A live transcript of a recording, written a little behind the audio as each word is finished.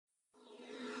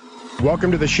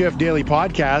Welcome to the Shift Daily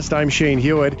Podcast. I'm Shane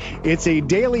Hewitt. It's a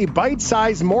daily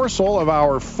bite-sized morsel of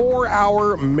our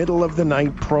 4-hour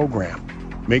middle-of-the-night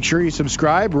program. Make sure you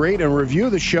subscribe, rate, and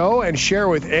review the show, and share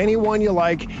with anyone you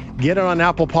like. Get it on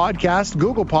Apple Podcasts,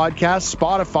 Google Podcasts,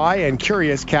 Spotify, and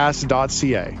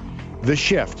CuriousCast.ca. The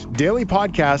Shift Daily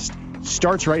Podcast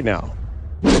starts right now.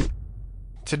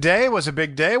 Today was a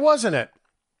big day, wasn't it?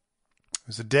 It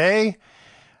was a day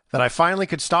that I finally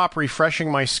could stop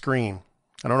refreshing my screen.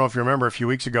 I don't know if you remember, a few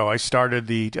weeks ago, I started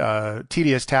the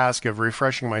tedious task of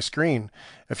refreshing my screen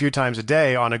a few times a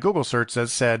day on a Google search that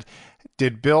said,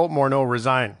 did Bill Morneau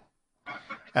resign?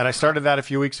 And I started that a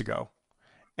few weeks ago.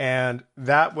 And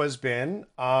that was been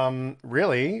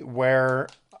really where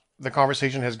the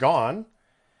conversation has gone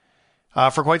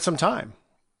for quite some time.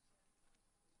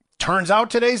 Turns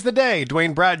out today's the day.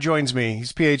 Dwayne Bratt joins me.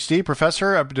 He's PhD,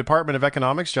 professor of the Department of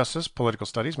Economics, Justice, Political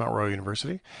Studies, Mount Royal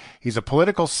University. He's a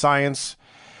political science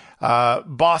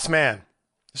boss man.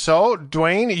 So,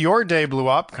 Dwayne, your day blew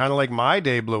up, kind of like my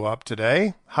day blew up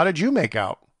today. How did you make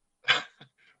out?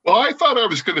 Well, I thought I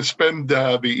was going to spend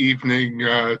the evening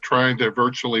trying to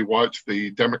virtually watch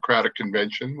the Democratic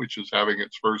Convention, which is having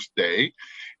its first day.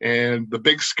 And the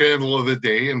big scandal of the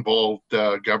day involved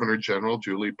Governor General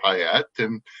Julie Payette.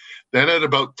 And then at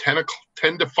about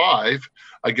 10 to 5,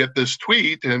 I get this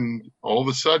tweet, and all of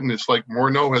a sudden it's like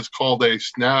Morneau has called a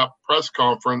snap press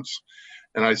conference.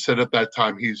 And I said at that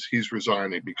time, he's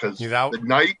resigning because the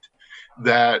night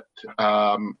that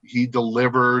he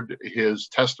delivered his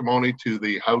testimony to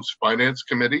the House Finance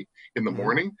Committee in the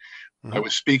morning, I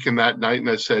was speaking that night, and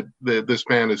I said, this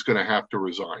man is going to have to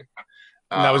resign.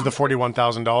 And that was the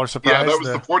 $41,000 surprise? Yeah, that was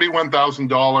the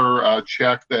 $41,000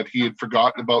 check that he had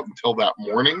forgotten about until that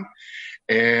morning.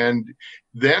 And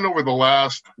then over the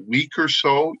last week or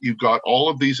so, you got all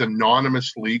of these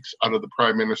anonymous leaks out of the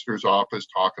Prime Minister's office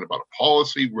talking about a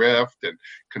policy rift and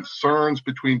concerns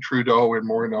between Trudeau and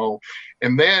Morneau.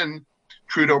 And then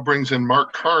Trudeau brings in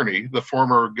Mark Carney, the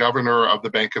former governor of the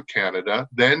Bank of Canada.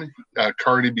 Then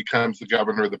Carney becomes the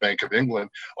governor of the Bank of England.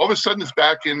 All of a sudden, it's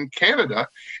back in Canada,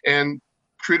 and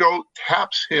Trudeau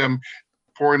taps him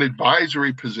for an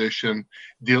advisory position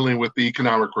dealing with the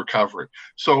economic recovery.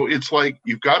 So it's like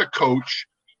you've got a coach,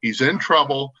 he's in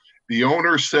trouble. The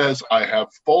owner says, I have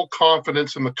full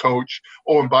confidence in the coach.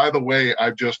 Oh, and by the way,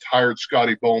 I've just hired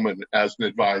Scotty Bowman as an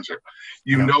advisor.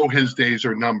 You know his days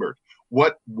are numbered.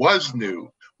 What was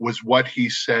new was what he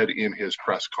said in his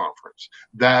press conference.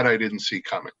 That I didn't see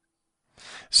coming.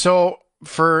 So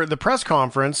for the press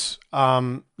conference,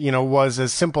 was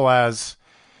as simple as,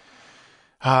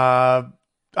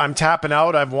 I'm tapping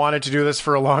out. I've wanted to do this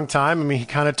for a long time. I mean, he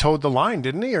kind of towed the line,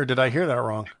 didn't he? Or did I hear that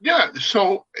wrong? Yeah.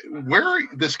 So where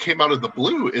this came out of the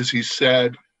blue is he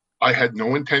said, I had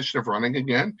no intention of running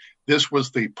again. This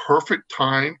was the perfect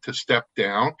time to step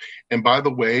down. And by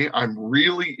the way, I'm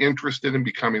really interested in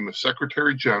becoming the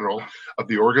Secretary General of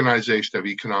the Organization of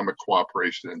Economic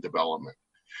Cooperation and Development,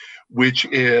 which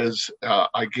is,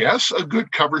 I guess, a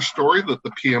good cover story that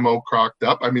the PMO crocked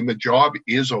up. I mean, the job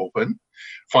is open.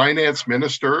 Finance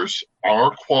ministers are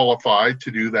qualified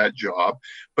to do that job.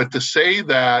 But to say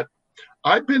that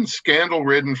I've been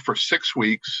scandal-ridden for 6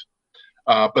 weeks,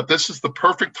 but this is the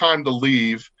perfect time to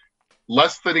leave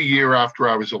less than a year after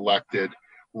I was elected,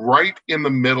 right in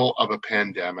the middle of a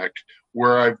pandemic,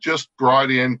 where I've just brought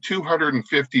in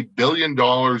 $250 billion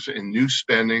in new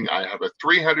spending. I have a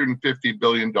 $350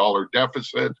 billion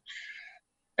deficit,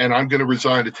 and I'm going to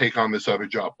resign to take on this other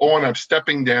job. Oh, and I'm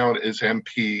stepping down as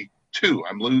MP too.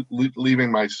 I'm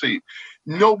leaving my seat.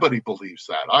 Nobody believes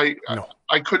that.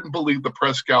 I couldn't believe the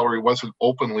press gallery wasn't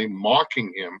openly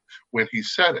mocking him when he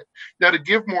said it. Now, to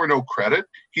give Morneau credit,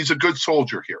 he's a good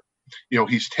soldier here.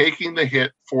 He's taking the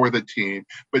hit for the team,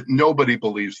 but nobody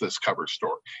believes this cover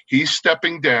story. He's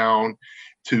stepping down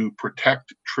to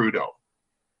protect Trudeau.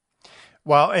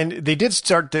 Well, and they did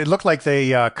start, it looked like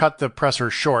they cut the presser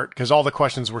short because all the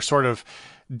questions were sort of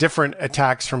different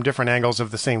attacks from different angles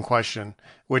of the same question,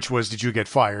 which was, did you get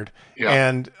fired? Yeah.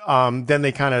 And then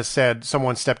they kind of said,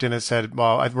 someone stepped in and said,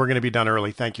 well, we're going to be done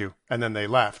early. Thank you. And then they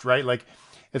left, right? Like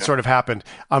it sort of happened.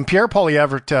 Pierre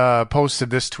Poilievre posted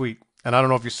this tweet. And I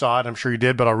don't know if you saw it. I'm sure you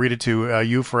did, but I'll read it to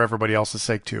you for everybody else's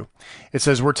sake too. It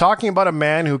says, we're talking about a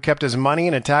man who kept his money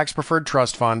in a tax-preferred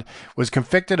trust fund, was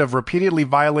convicted of repeatedly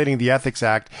violating the Ethics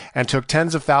Act, and took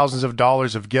tens of thousands of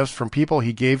dollars of gifts from people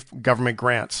he gave government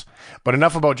grants. But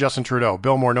enough about Justin Trudeau.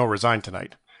 Bill Morneau resigned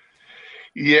tonight.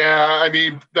 Yeah, I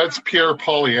mean, that's Pierre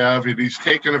Poilievre. He's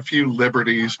taken a few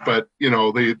liberties, but,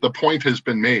 the point has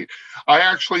been made. I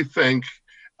actually think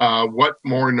what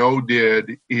Morneau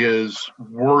did is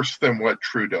worse than what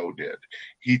Trudeau did.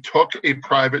 He took a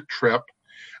private trip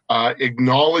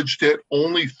acknowledged it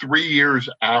only 3 years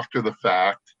after the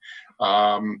fact.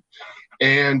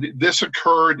 And this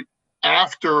occurred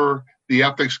after the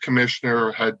ethics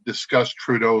commissioner had discussed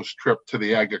Trudeau's trip to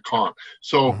the Aga Khan.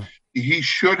 So he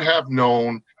should have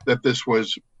known that this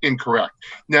was incorrect.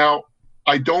 Now,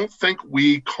 I don't think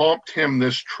we comped him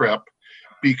this trip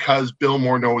because Bill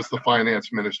Morneau is the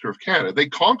finance minister of Canada. They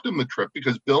comped him the trip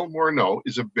because Bill Morneau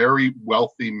is a very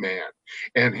wealthy man.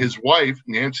 And his wife,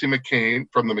 Nancy McCain,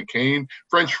 from the McCain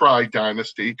French fry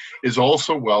dynasty, is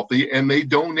also wealthy, and they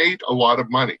donate a lot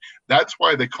of money. That's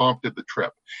why they comped the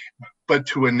trip. But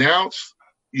to announce,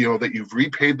 that you've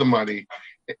repaid the money,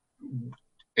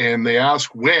 and they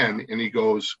ask when, and he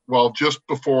goes, well, just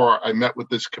before I met with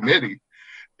this committee,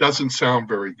 doesn't sound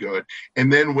very good.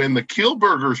 And then when the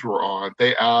Kielburgers were on,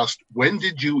 they asked, when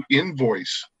did you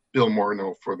invoice Bill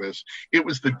Morneau for this? It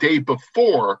was the day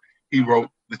before he wrote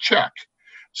the check.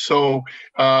 So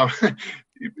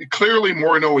clearly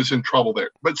Morneau is in trouble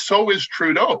there, but so is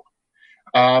Trudeau.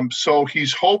 So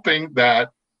he's hoping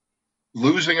that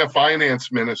losing a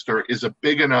finance minister is a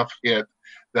big enough hit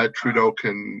that Trudeau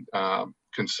can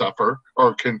suffer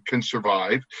or can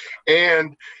survive.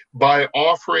 And by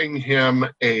offering him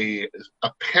a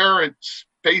apparent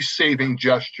space-saving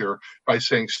gesture by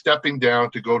saying stepping down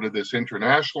to go to this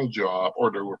international job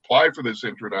or to apply for this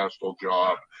international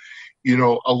job,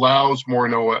 allows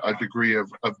Morneau a degree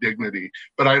of dignity.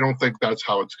 But I don't think that's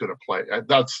how it's going to play.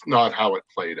 That's not how it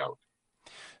played out.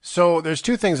 So there's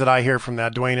two things that I hear from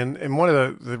that, Dwayne, and one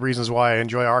of the reasons why I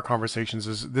enjoy our conversations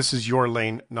is this is your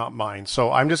lane, not mine.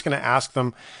 So I'm just going to ask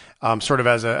them sort of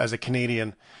as a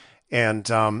Canadian and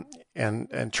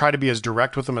try to be as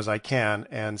direct with them as I can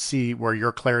and see where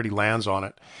your clarity lands on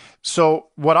it. So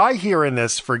what I hear in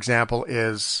this, for example,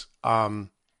 is go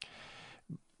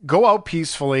out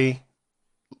peacefully,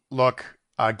 look,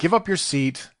 give up your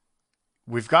seat.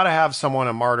 We've got to have someone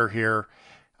a martyr here.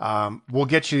 We'll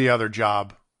get you the other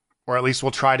job. Or at least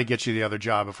we'll try to get you the other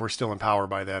job if we're still in power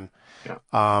by then.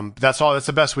 Yeah. That's all. That's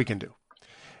the best we can do.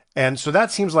 And so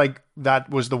that seems like that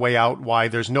was the way out, why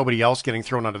there's nobody else getting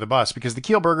thrown under the bus, because the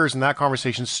Kielburgers in that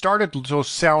conversation started to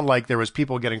sound like there was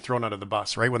people getting thrown under the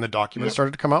bus, right, when the documents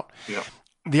started to come out. Yeah.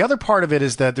 The other part of it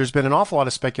is that there's been an awful lot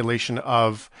of speculation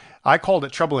of, I called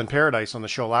it trouble in paradise on the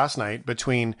show last night,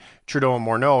 between Trudeau and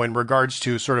Morneau in regards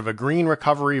to sort of a green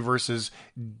recovery versus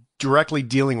directly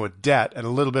dealing with debt, and a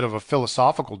little bit of a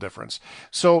philosophical difference.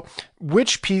 So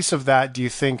which piece of that do you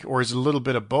think, or is it a little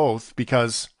bit of both?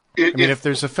 Because if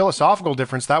there's a philosophical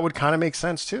difference, that would kind of make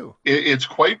sense too. It's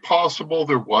quite possible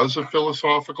there was a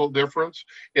philosophical difference.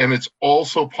 And it's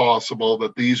also possible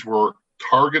that these were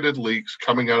targeted leaks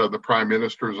coming out of the Prime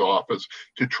Minister's office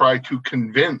to try to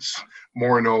convince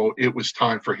Morneau it was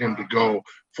time for him to go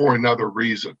for another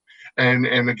reason. And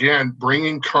again,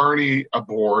 bringing Carney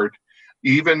aboard,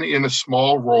 even in a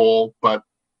small role, but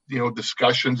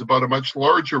discussions about a much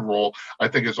larger role, I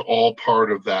think is all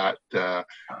part of that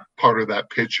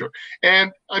picture.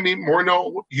 And I mean,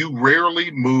 Morneau, you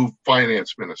rarely move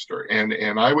finance minister,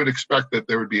 and I would expect that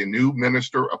there would be a new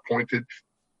minister appointed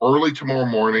early tomorrow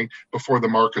morning before the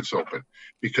markets open,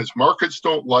 because markets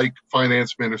don't like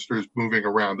finance ministers moving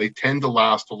around. They tend to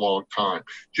last a long time.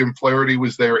 Jim Flaherty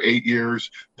was there 8 years.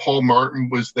 Paul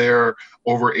Martin was there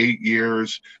over 8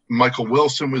 years. Michael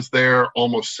Wilson was there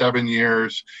almost 7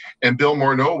 years. And Bill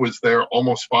Morneau was there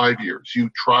almost 5 years.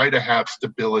 You try to have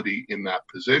stability in that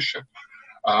position.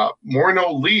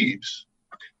 Morneau leaves,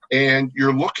 and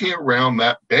you're looking around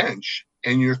that bench,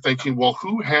 and you're thinking, well,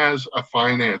 who has a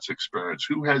finance experience?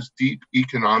 Who has deep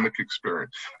economic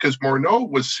experience? Because Morneau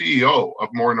was CEO of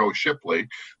Morneau Shipley,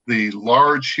 the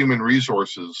large human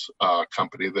resources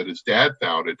company that his dad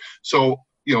founded. So,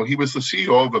 he was the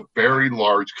CEO of a very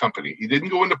large company. He didn't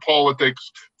go into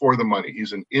politics for the money.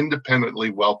 He's an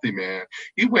independently wealthy man.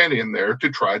 He went in there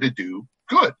to try to do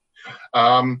good,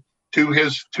 to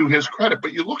his credit.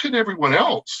 But you look at everyone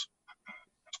else,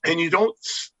 and you don't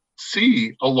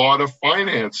see a lot of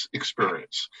finance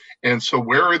experience. And so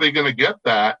where are they going to get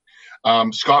that?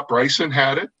 Scott Bryson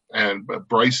had it, and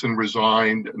Bryson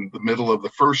resigned in the middle of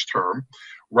the first term.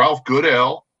 Ralph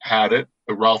Goodale had it,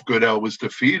 but Ralph Goodale was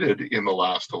defeated in the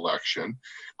last election.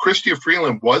 Chrystia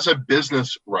Freeland was a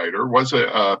business writer, was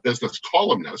a business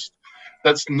columnist.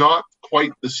 That's not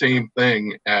quite the same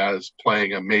thing as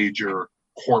playing a major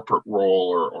corporate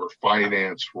role or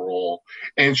finance role.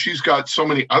 And she's got so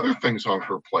many other things on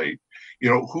her plate.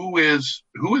 Who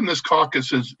in this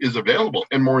caucus is available?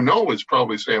 And Morneau is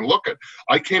probably saying, look,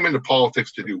 I came into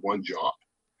politics to do one job,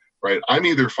 right? I'm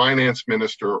either finance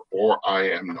minister or I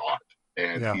am not.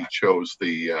 and Yeah. he chose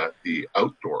the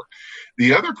outdoor.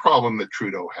 The other problem that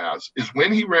Trudeau has is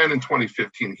when he ran in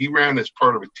 2015, he ran as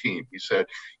part of a team. He said,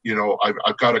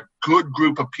 I've got a good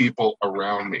group of people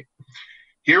around me.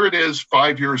 Here it is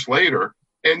 5 years later,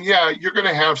 and yeah, you're going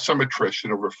to have some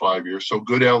attrition over 5 years. So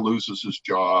Goodell loses his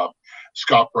job,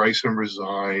 Scott Bryson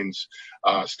resigns,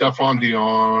 Stephane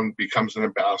Dion becomes an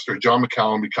ambassador, John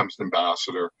McCallum becomes an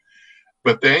ambassador.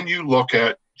 But then you look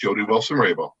at Jody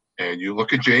Wilson-Raybould, and you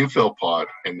look at Jane Philpott,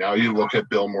 and now you look at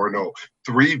Bill Morneau,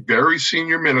 3 very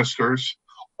senior ministers,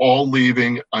 all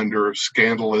leaving under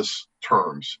scandalous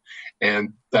terms.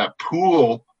 And that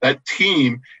pool, that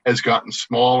team has gotten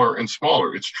smaller and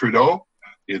smaller. It's Trudeau,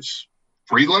 it's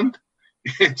Freeland,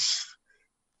 it's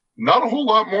not a whole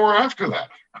lot more after that.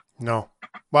 No.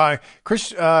 Well,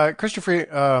 Christopher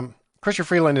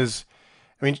Freeland is,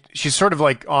 I mean, she's sort of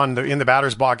like in the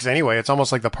batter's box anyway. It's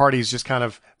almost like the party's just kind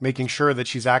of making sure that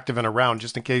she's active and around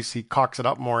just in case he cocks it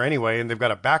up more anyway, and they've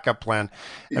got a backup plan.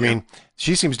 Yeah. I mean,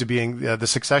 she seems to be the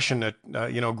succession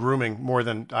grooming more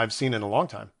than I've seen in a long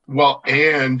time. Well,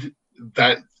 and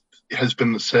that has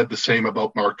been said the same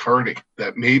about Mark Carney,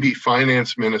 that maybe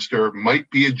finance minister might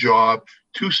be a job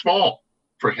too small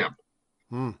for him.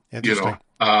 Interesting.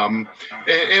 And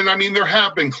I mean, there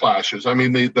have been clashes. I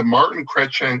mean, the Martin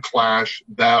Chrétien clash,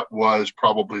 that was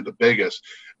probably the biggest.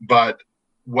 But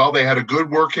while they had a good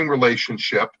working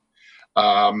relationship,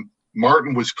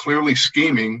 Martin was clearly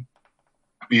scheming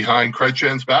behind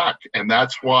Chrétien's back. And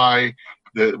that's why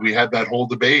we had that whole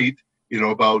debate,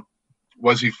 about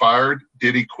was he fired?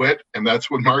 Did he quit? And that's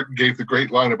when Martin gave the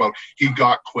great line about he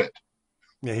got quit.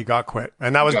 Yeah, he got quit.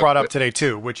 And that was brought up today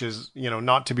too, which is,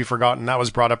 not to be forgotten. That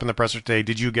was brought up in the presser today.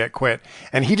 Did you get quit?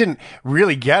 And he didn't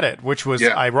really get it, which was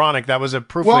ironic. That was a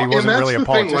proof that he wasn't really a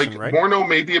politician, right? Morneau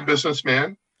may be a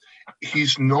businessman.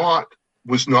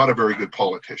 Was not a very good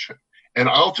politician. And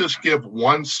I'll just give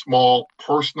one small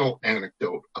personal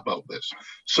anecdote about this.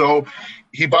 So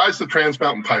he buys the Trans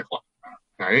Mountain Pipeline,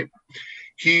 right?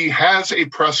 He has a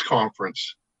press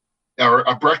conference or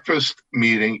a breakfast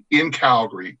meeting in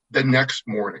Calgary the next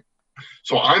morning.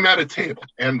 So I'm at a table,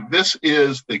 and this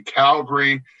is the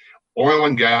Calgary oil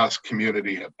and gas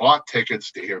community had bought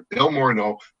tickets to hear Bill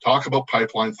Morneau talk about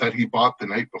pipelines that he bought the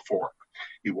night before.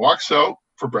 He walks out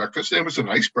for breakfast. It was a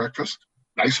nice breakfast,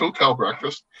 nice hotel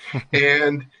breakfast,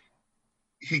 and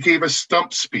he gave a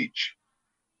stump speech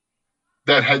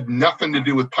that had nothing to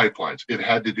do with pipelines. It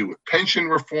had to do with pension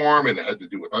reform, and it had to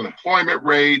do with unemployment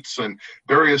rates and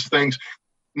various things,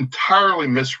 entirely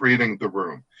misreading the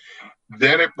room.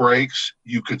 Then it breaks.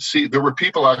 You could see there were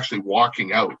people actually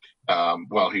walking out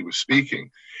while he was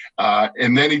speaking.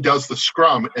 And then he does the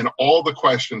scrum, and all the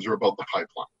questions are about the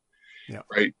pipeline. Yeah.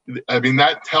 Right? I mean,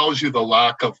 that tells you the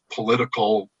lack of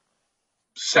political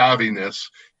savviness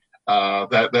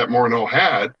that Morneau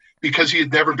had, because he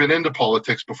had never been into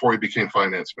politics before he became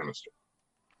finance minister.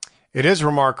 It is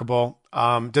remarkable.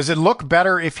 Does it look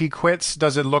better if he quits?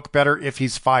 Does it look better if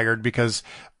he's fired? Because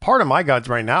part of my gut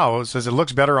right now says it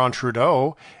looks better on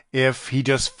Trudeau if he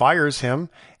just fires him,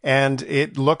 and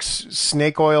it looks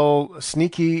snake oil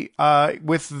sneaky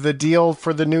with the deal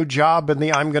for the new job and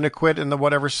the I'm going to quit and the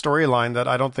whatever storyline that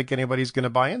I don't think anybody's going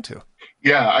to buy into.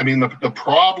 Yeah, I mean, the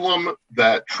problem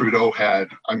that Trudeau had,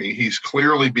 I mean, he's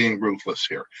clearly being ruthless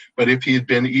here. But if he had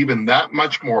been even that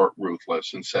much more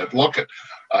ruthless and said, look,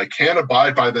 I can't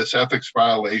abide by this ethics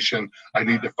violation, I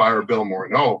need to fire Bill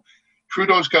Morneau,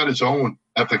 Trudeau's got his own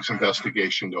ethics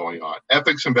investigation going on,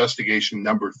 ethics investigation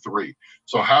number 3.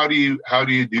 So how do you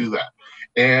do that?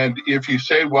 And if you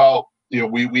say, well,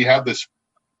 we have this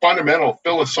fundamental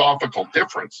philosophical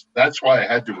difference, that's why I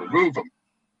had to remove him.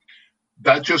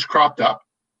 That just cropped up.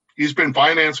 He's been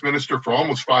finance minister for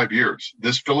almost 5 years.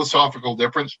 This philosophical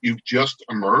difference, you've just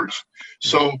emerged.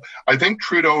 So I think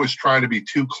Trudeau is trying to be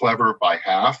too clever by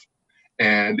half.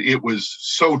 And it was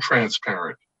so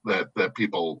transparent that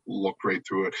people looked right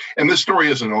through it. And this story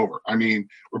isn't over. I mean,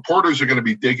 reporters are going to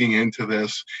be digging into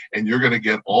this, and you're going to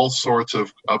get all sorts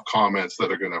of comments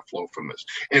that are going to flow from this.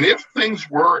 And if things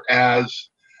were as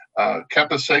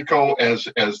Capaseco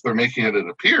as they're making it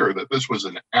appear, that this was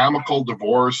an amicable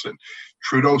divorce and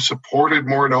Trudeau supported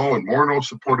Morneau and Morneau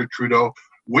supported Trudeau,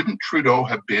 wouldn't Trudeau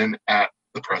have been at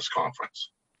the press conference?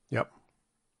 Yep.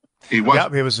 He was.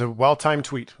 Yep, it was a well-timed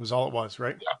tweet was all it was,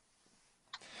 right?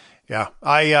 Yeah.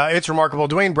 Yeah. It's remarkable.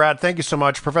 Dwayne Brad, thank you so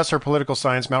much. Professor of Political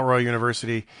Science, Mount Royal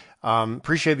University.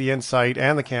 Appreciate the insight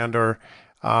and the candor.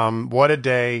 What a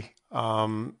day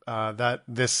that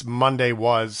this Monday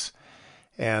was.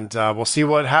 And we'll see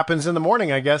what happens in the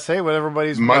morning, I guess. Hey, what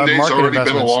everybody's Monday's already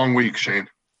been a long week, Shane.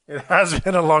 It has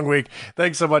been a long week.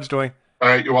 Thanks so much, Dwayne. All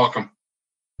right, you're welcome.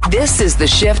 This is the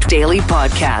Shift Daily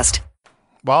Podcast.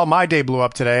 Well, my day blew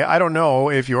up today. I don't know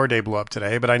if your day blew up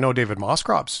today, but I know David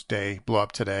Moskrop's day blew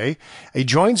up today. He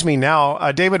joins me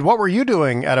now. David, what were you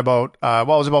doing at about, it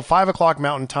was about 5 o'clock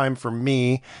Mountain Time for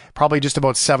me, probably just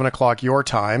about 7 o'clock your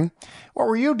time. What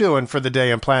were you doing for the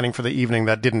day and planning for the evening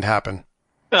that didn't happen?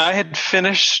 I had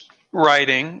finished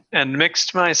writing and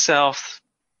mixed myself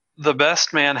the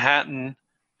best Manhattan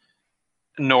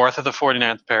north of the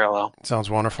 49th parallel. Sounds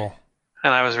wonderful.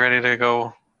 And I was ready to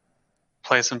go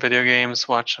play some video games,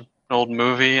 watch an old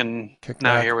movie, and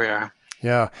now here we are.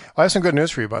 Yeah. Well, I have some good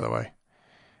news for you, by the way.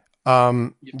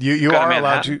 You are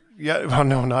allowed to. Yeah. Well,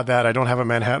 no, not that. I don't have a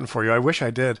Manhattan for you. I wish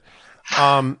I did.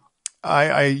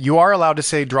 You are allowed to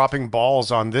say dropping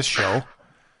balls on this show.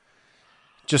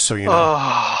 Just so you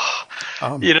know.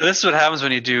 This is what happens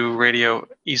when you do radio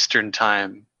Eastern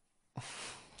time.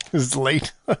 It's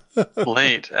late.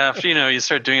 Late. After, you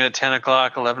start doing it at 10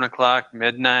 o'clock, 11 o'clock,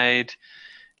 midnight.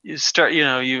 You start,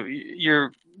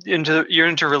 you're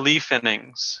into relief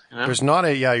innings. There's not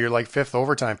you're like fifth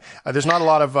overtime. There's not a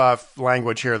lot of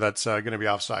language here that's going to be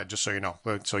offside, just so you know.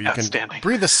 So you can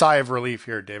breathe a sigh of relief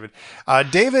here, David.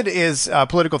 David is a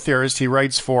political theorist. He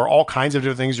writes for all kinds of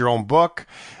different things. Your own book,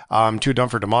 Too Dumb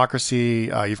for Democracy.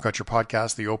 You've got your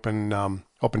podcast, the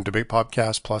Open Debate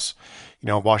Podcast, plus,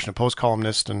 Washington Post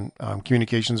columnist and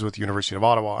communications with the University of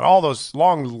Ottawa, and all those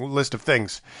long list of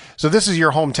things. So this is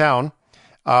your hometown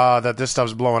that this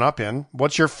stuff's blowing up in.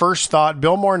 What's your first thought?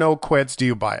 Bill Morneau quits. Do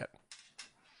you buy it?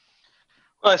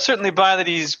 Well, I certainly buy that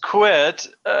he's quit.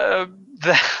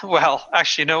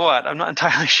 Actually, you know what? I'm not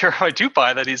entirely sure if I do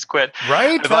buy that he's quit.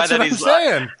 Right? That's what I'm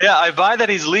saying. Yeah, I buy that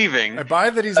he's leaving. I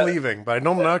buy that he's leaving, but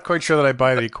I'm not quite sure that I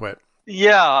buy that he quit.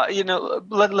 Yeah,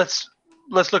 let's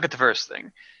look at the first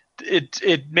thing.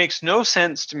 It makes no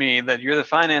sense to me that you're the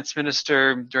finance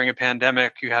minister during a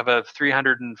pandemic. You have a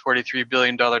 $343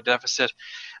 billion deficit,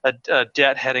 a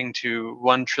debt heading to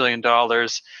 $1 trillion,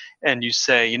 and you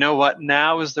say, you know what,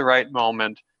 now is the right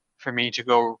moment for me to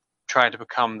go try to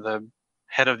become the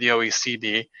head of the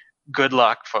OECD. Good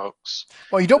luck, folks.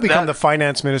 Well, you don't become the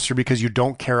finance minister because you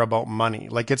don't care about money.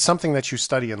 Like, it's something that you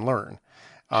study and learn.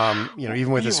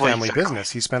 Even with his family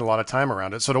business, he spent a lot of time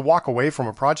around it. So to walk away from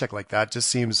a project like that just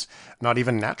seems not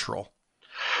even natural.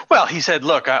 Well, he said,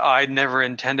 look, I never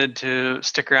intended to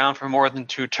stick around for more than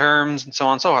 2 terms and so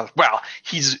on and so forth. Well,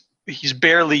 he's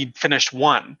barely finished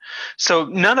one. So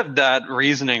none of that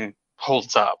reasoning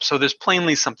holds up. So there's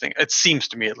plainly something, it seems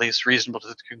to me at least, reasonable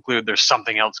to conclude there's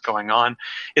something else going on.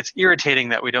 It's irritating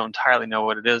that we don't entirely know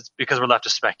what it is because we're left to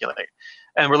speculate.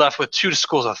 And we're left with 2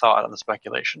 schools of thought on the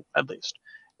speculation, at least.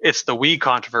 It's the we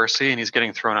controversy and he's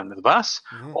getting thrown under the bus,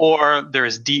 or there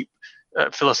is deep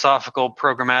philosophical,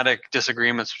 programmatic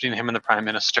disagreements between him and the prime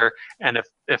minister. And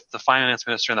if the finance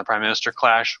minister and the prime minister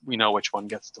clash, we know which one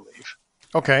gets to leave.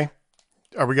 Okay.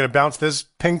 Are we going to bounce this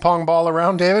ping pong ball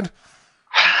around, David?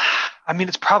 I mean,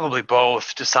 it's probably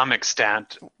both to some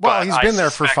extent. Well, he's been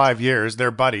there for 5 years. They're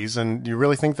buddies. And you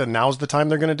really think that now's the time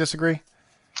they're going to disagree?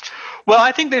 Well,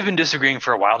 I think they've been disagreeing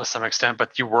for a while to some extent,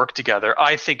 but you work together.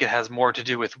 I think it has more to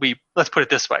do with let's put it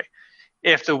this way.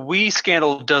 If the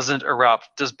scandal doesn't erupt,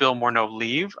 does Bill Morneau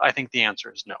leave? I think the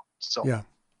answer is no. So yeah,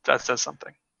 that says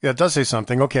something. Yeah, it does say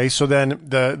something. Okay, so then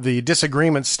the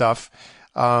disagreement stuff,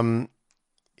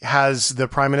 has the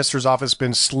Prime Minister's office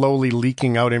been slowly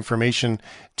leaking out information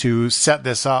to set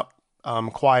this up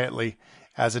quietly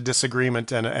as a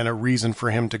disagreement and a reason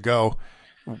for him to go?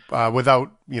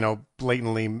 Without,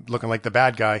 blatantly looking like the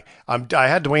bad guy. I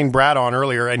had Dwayne Brad on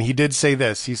earlier, and he did say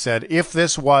this. He said, if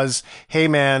this was, hey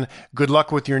man, good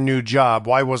luck with your new job,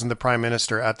 why wasn't the prime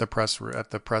minister at the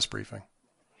press briefing?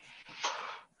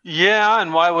 Yeah,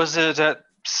 and why was it at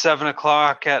 7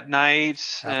 o'clock at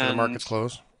night? After the markets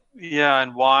close? Yeah,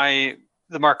 and why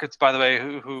the markets, by the way,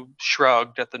 who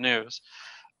shrugged at the news.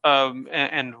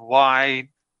 And why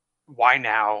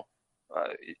now?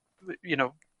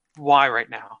 Why right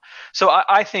now? So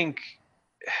I think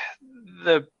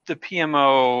the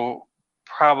PMO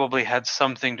probably had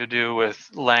something to do with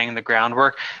laying the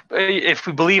groundwork. But if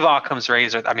we believe Occam's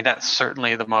razor, I mean, that's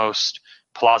certainly the most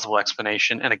plausible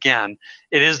explanation. And again,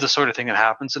 it is the sort of thing that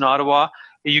happens in Ottawa.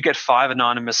 You get 5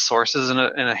 anonymous sources in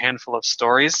a handful of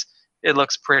stories. It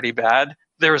looks pretty bad.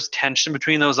 There was tension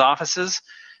between those offices.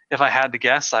 If I had to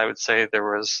guess, I would say there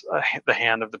was the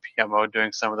hand of the PMO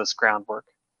doing some of this groundwork.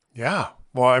 Yeah.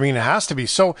 Well, I mean, it has to be.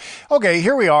 So, okay,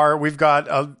 here we are. We've got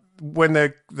when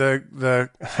the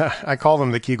I call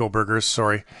them the Kegel burgers.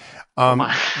 Sorry.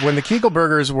 When the Kegel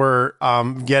burgers were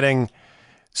getting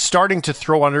starting to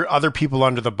throw other people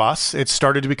under the bus. It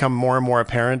started to become more and more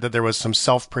apparent that there was some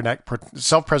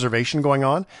self-preservation going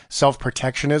on,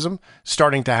 self-protectionism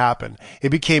starting to happen. It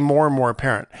became more and more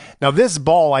apparent. Now, this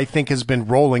ball, I think, has been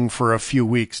rolling for a few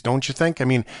weeks, don't you think? I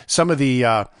mean, some of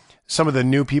the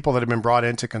new people that have been brought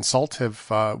in to consult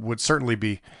would certainly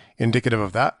be indicative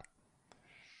of that.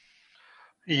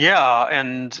 Yeah,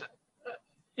 and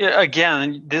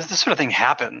again, this sort of thing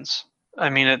happens. I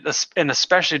mean, and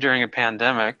especially during a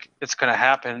pandemic, it's going to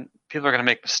happen. People are going to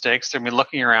make mistakes. They're going to be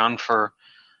looking around for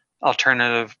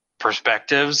alternative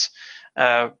perspectives.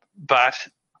 But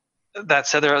that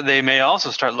said, they may also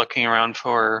start looking around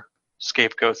for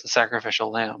scapegoats and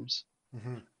sacrificial lambs,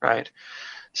 right?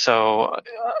 So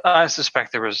I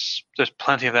suspect there's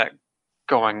plenty of that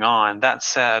going on. That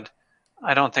said,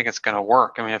 I don't think it's going to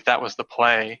work. I mean, if that was the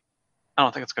play, I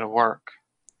don't think it's going to work.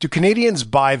 Do Canadians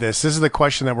buy this? This is the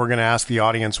question that we're going to ask the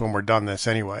audience when we're done this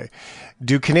anyway.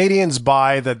 Do Canadians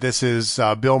buy that this is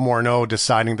Bill Morneau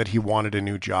deciding that he wanted a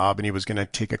new job and he was going to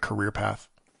take a career path?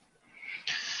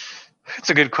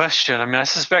 It's a good question. I mean, I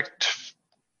suspect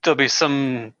there'll be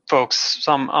some folks,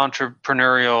 some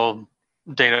entrepreneurial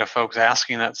data folks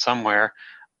asking that somewhere.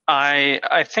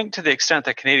 I think to the extent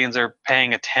that Canadians are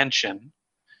paying attention,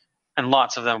 and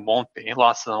lots of them won't be.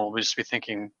 Lots of them will just be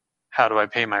thinking, how do I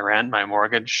pay my rent, my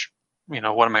mortgage? What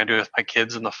am I going to do with my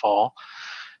kids in the fall?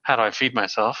 How do I feed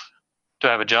myself? Do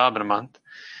I have a job in a month?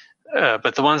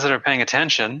 But the ones that are paying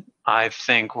attention, I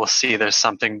think will see there's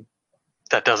something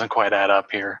that doesn't quite add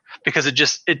up here, because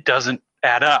it doesn't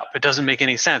add up. It doesn't make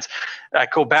any sense. I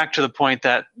go back to the point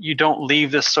that you don't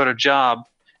leave this sort of job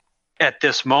at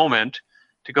this moment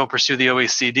to go pursue the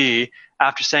OECD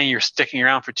after saying you're sticking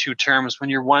around for 2 terms when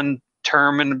you're 1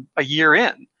 term and a year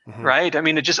in. Right? I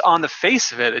mean, it just on the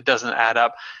face of it, it doesn't add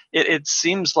up. It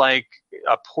seems like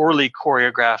a poorly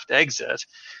choreographed exit.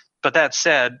 But that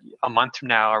said, a month from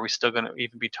now, are we still going to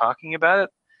even be talking about it?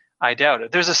 I doubt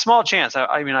it. There's a small chance.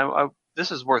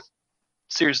 This is worth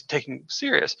taking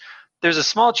serious. There's a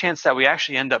small chance that we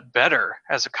actually end up better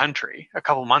as a country a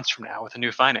couple months from now with a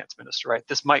new finance minister. Right?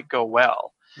 This might go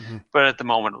well, but at the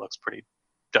moment, it looks pretty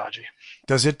dodgy.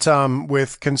 Does it,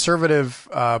 with Conservative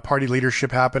Party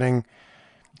leadership happening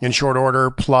in short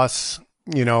order, plus,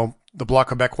 the Bloc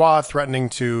Québécois threatening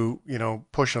to,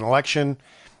 push an election,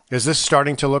 is this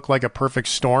starting to look like a perfect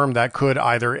storm that could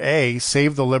either A,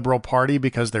 save the Liberal Party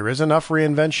because there is enough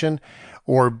reinvention,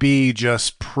 or B,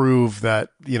 just prove that,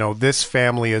 this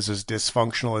family is as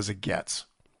dysfunctional as it gets?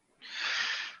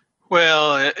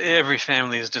 Well, every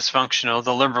family is dysfunctional.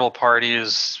 The Liberal Party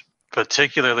is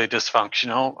particularly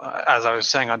dysfunctional. As I was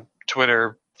saying on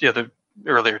Twitter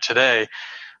earlier today,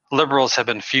 Liberals have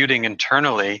been feuding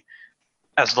internally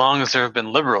as long as there have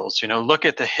been Liberals. Look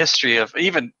at the history of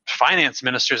even finance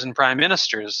ministers and prime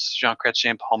ministers, Jean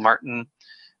Chrétien, Paul Martin,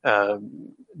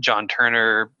 John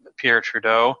Turner, Pierre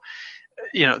Trudeau.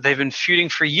 They've been feuding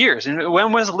for years. And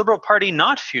when was the Liberal Party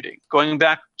not feuding? Going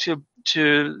back to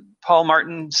Paul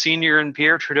Martin Sr. and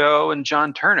Pierre Trudeau and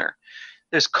John Turner.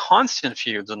 There's constant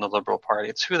feuds in the Liberal Party.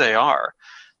 It's who they are.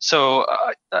 So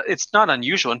it's not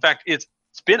unusual. In fact, it's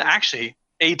been actually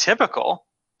atypical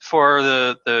for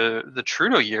the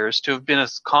Trudeau years to have been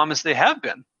as calm as they have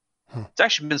been. It's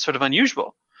actually been sort of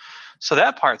unusual. So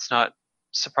that part's not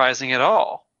surprising at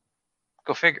all.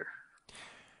 Go figure.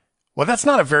 Well, that's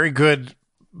not a very good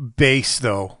base,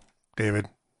 though, David.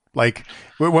 Like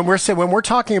when we're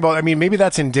talking about, I mean, maybe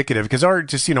that's indicative because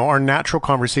our natural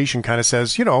conversation kind of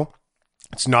says,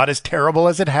 it's not as terrible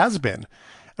as it has been.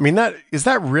 I mean, is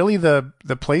that really the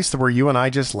place where you and I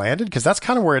just landed? Because that's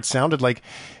kind of where it sounded like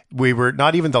we were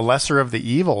not even the lesser of the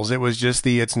evils. It was just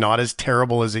it's not as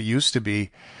terrible as it used to be.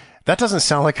 That doesn't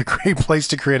sound like a great place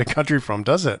to create a country from,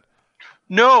 does it?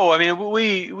 No, I mean,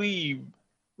 we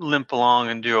limp along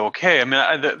and do okay. I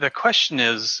mean, the question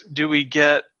is, do we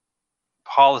get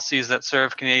policies that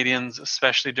serve Canadians,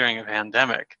 especially during a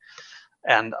pandemic?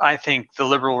 And I think the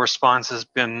Liberal response has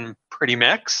been pretty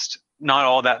mixed. Not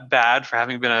all that bad for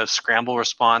having been a scramble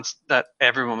response that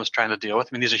everyone was trying to deal with.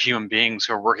 I mean, these are human beings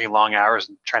who are working long hours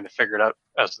and trying to figure it out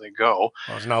as they go.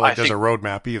 Well, it's not like there's a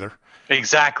roadmap either.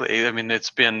 Exactly. I mean, it's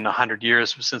been 100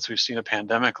 years since we've seen a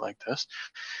pandemic like this.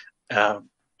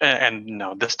 And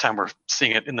no, this time we're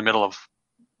seeing it in the middle of,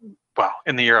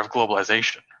 in the era of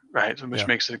globalization, right? Which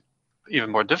makes it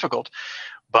even more difficult.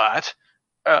 But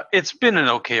it's been an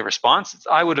okay response.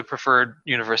 I would have preferred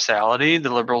universality.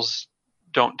 The Liberals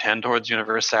don't tend towards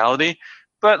universality,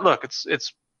 but look,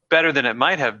 it's better than it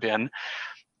might have been.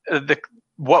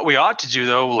 What we ought to do,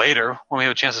 though, later when we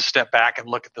have a chance to step back and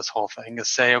look at this whole thing, is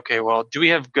say, okay, well, do we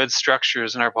have good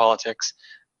structures in our politics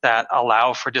that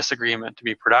allow for disagreement to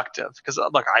be productive. Because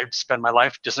look, I spend my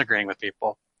life disagreeing with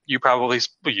people. You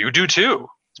do too.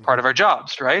 It's part of our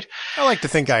jobs, right? I like to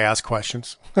think I ask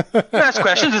questions. You ask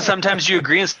questions, and sometimes you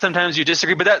agree and sometimes you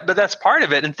disagree. But that's part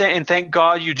of it. And thank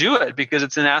God you do it, because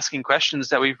it's in asking questions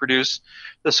that we produce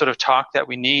the sort of talk that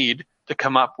we need to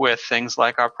come up with things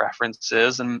like our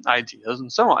preferences and ideas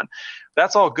and so on.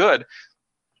 That's all good.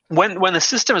 When the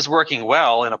system is working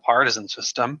well in a partisan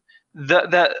system,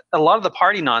 that a lot of the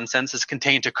party nonsense is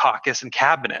contained to caucus and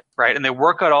cabinet, right? And they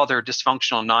work out all their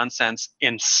dysfunctional nonsense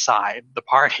inside the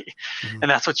party. Mm-hmm.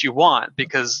 And that's what you want,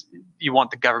 because you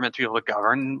want the government to be able to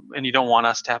govern, and you don't want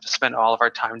us to have to spend all of our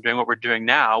time doing what we're doing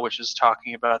now, which is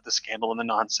talking about the scandal and the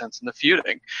nonsense and the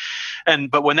feuding.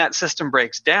 But when that system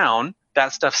breaks down,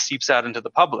 that stuff seeps out into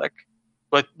the public,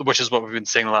 which is what we've been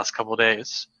seeing the last couple of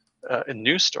days in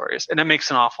news stories. And it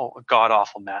makes a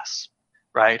god-awful mess,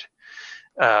 right?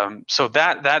 So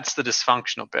that's the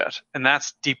dysfunctional bit, and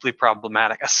that's deeply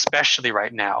problematic, especially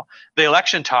right now. The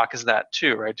election talk is that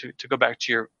too, right? To go back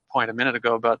to your point a minute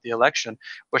ago about the election,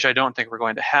 which I don't think we're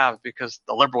going to have because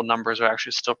the Liberal numbers are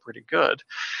actually still pretty good.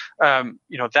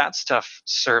 That stuff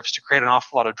serves to create an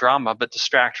awful lot of drama, but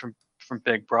distract from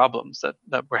big problems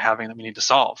that we're having that we need to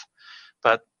solve.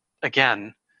 But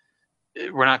again,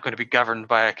 we're not going to be governed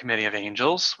by a committee of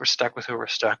angels. We're stuck with who we're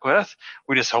stuck with.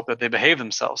 We just hope that they behave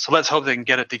themselves. So let's hope they can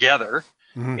get it together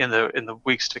in the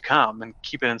weeks to come and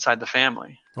keep it inside the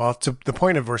family. Well, to the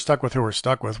point of we're stuck with who we're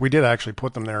stuck with, we did actually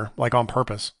put them there like on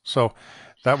purpose. So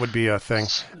that would be a thing.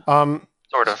 Sort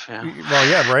of, yeah. Well,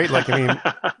 yeah, right. Like, I mean,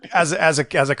 as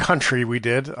a country, we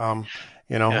did. I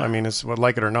mean, it's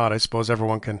like it or not. I suppose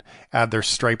everyone can add their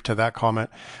stripe to that comment.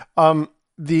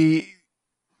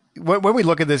 When we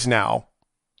look at this now,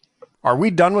 are we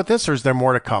done with this, or is there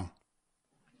more to come?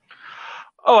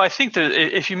 Oh, I think that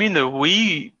if you mean the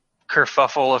wee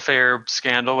kerfuffle affair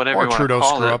scandal, whatever you want to call it. Or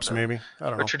Trudeau screw-ups, maybe. I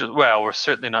don't know. Well, we're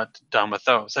certainly not done with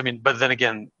those. I mean, but then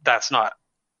again, that's not,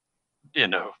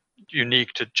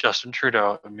 unique to Justin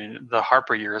Trudeau. I mean, the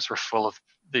Harper years were full of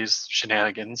these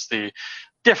shenanigans, the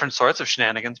different sorts of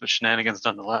shenanigans, but shenanigans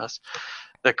nonetheless.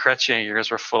 The Chrétien years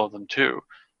were full of them too.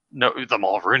 No, the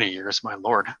Mulroney years, my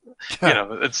lord.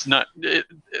 It's not.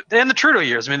 And the Trudeau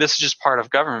years. I mean, this is just part of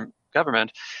government.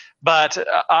 But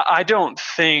I don't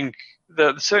think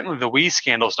certainly the wee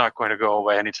scandal is not going to go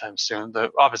away anytime soon.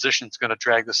 The opposition is going to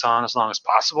drag this on as long as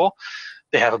possible.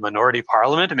 They have a minority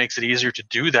parliament. It makes it easier to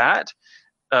do that.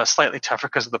 Slightly tougher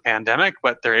because of the pandemic,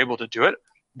 but they're able to do it.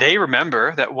 They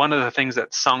remember that one of the things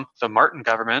that sunk the Martin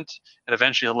government and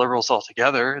eventually the Liberals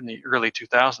altogether in the early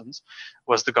 2000s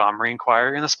was the Gomery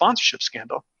inquiry and the sponsorship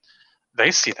scandal.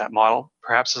 They see that model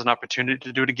perhaps as an opportunity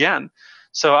to do it again.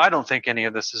 So I don't think any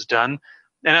of this is done.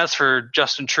 And as for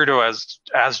Justin Trudeau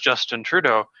as Justin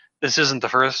Trudeau, this isn't the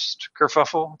first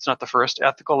kerfuffle. It's not the first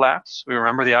ethical lapse. We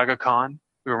remember the Aga Khan.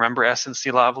 We remember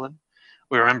SNC Lavalin.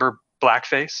 We remember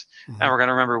blackface. And we're going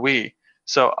to remember we.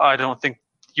 So I don't think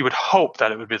you would hope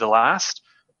that it would be the last.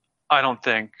 I don't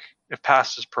think, if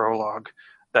past is prologue,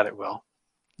 that it will.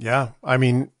 Yeah. I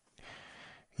mean,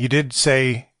 you did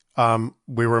say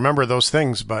we remember those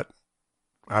things, but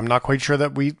I'm not quite sure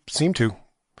that we seem to.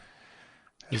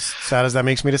 As sad as that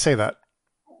makes me to say that.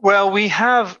 Well,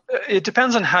 it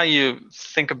depends on how you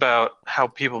think about how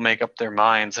people make up their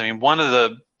minds. I mean, one of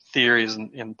the theories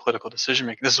in political decision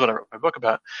making, this is what I wrote my book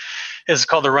about, is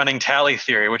called the running tally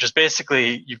theory, which is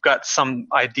basically you've got some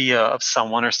idea of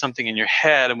someone or something in your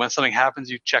head, and when something happens,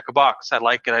 you check a box. I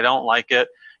like it, I don't like it.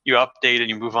 You update and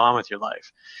you move on with your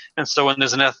life. And so when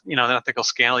there's an ethical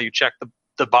scandal, you check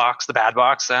the box, the bad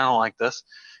box. I don't like this,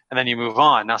 and then you move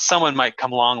on. Now, someone might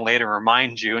come along later and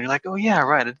remind you, and you're like, oh yeah,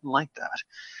 right, I didn't like that,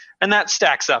 and that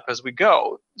stacks up as we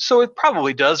go. So it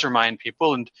probably does remind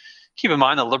people. And keep in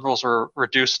mind, the Liberals were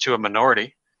reduced to a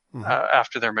minority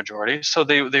after their majority. So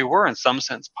they were, in some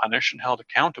sense, punished and held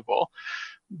accountable.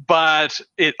 But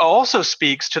it also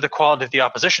speaks to the quality of the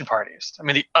opposition parties. I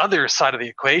mean, the other side of the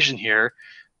equation here,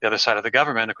 the other side of the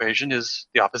government equation, is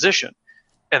the opposition.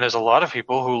 And there's a lot of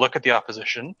people who look at the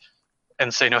opposition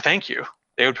and say, no, thank you.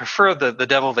 They would prefer the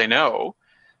devil they know,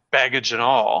 baggage and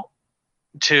all,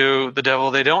 to the devil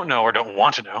they don't know or don't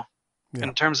want to know. Yeah.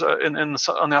 In terms of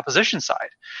on the opposition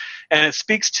side. And it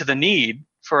speaks to the need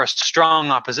for a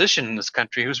strong opposition in this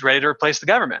country who's ready to replace the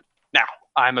government. Now,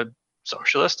 I'm a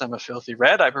socialist. I'm a filthy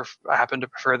red. I happen to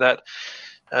prefer that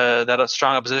a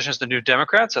strong opposition is the New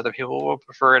Democrats. Other people will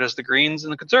prefer it as the Greens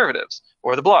and the Conservatives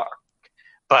or the Bloc.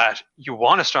 But you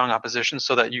want a strong opposition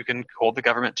so that you can hold the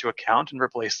government to account and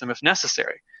replace them if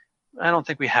necessary. I don't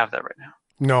think we have that right now.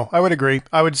 No, I would agree.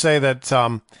 I would say that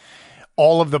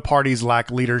all of the parties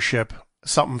lack leadership,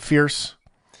 something fierce.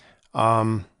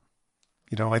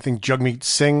 I think Jagmeet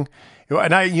Singh,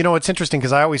 and it's interesting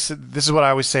because this is what I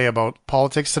always say about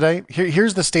politics today.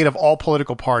 Here's the state of all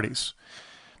political parties,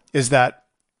 is that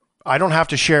I don't have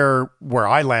to share where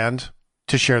I land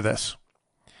to share this.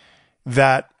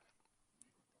 That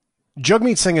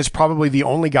Jagmeet Singh is probably the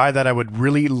only guy that I would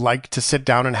really like to sit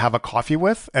down and have a coffee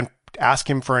with and ask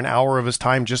him for an hour of his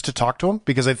time just to talk to him,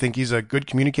 because I think he's a good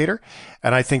communicator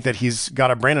and I think that he's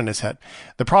got a brain in his head.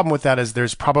 The problem with that is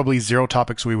there's probably zero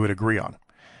topics we would agree on.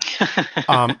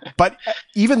 But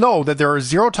even though that there are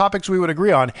zero topics we would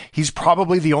agree on, he's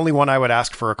probably the only one I would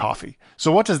ask for a coffee.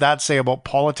 So what does that say about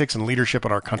politics and leadership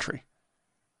in our country?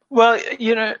 Well,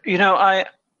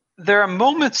 there are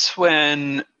moments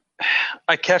when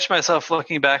I catch myself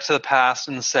looking back to the past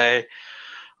and say,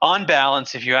 on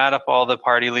balance, if you add up all the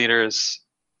party leaders,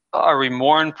 are we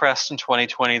more impressed in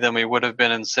 2020 than we would have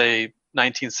been in, say,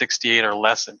 1968, or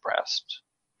less impressed?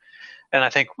 And I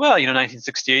think,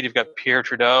 1968, you've got Pierre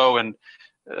Trudeau and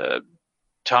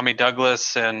Tommy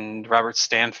Douglas and Robert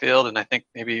Stanfield, and I think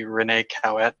maybe Rene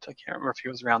Cowett. I can't remember if he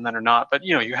was around then or not. But,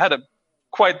 you had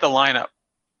quite the lineup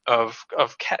of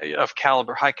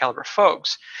caliber, high caliber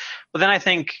folks. But then I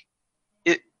think,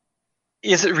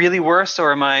 is it really worse,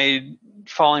 or am I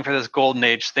falling for this golden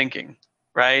age thinking,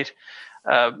 right?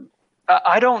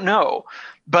 I don't know,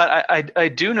 but I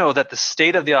do know that the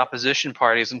state of the opposition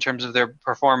parties in terms of their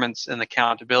performance and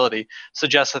accountability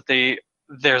suggests that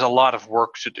there's a lot of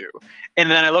work to do. And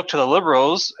then I look to the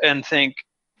Liberals and think,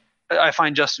 I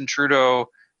find Justin Trudeau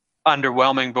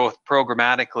underwhelming both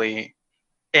programmatically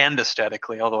and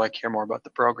aesthetically, although I care more about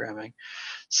the programming.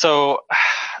 So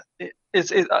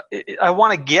I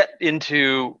want to get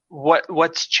into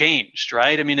what's changed,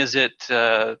 right? I mean, is it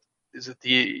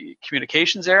the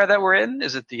communications era that we're in?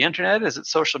 Is it the internet? Is it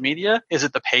social media? Is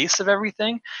it the pace of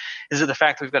everything? Is it the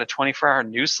fact that we've got a 24-hour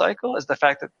news cycle? Is it the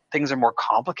fact that things are more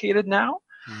complicated now?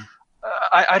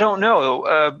 I don't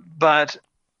know, but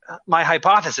my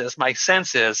hypothesis, my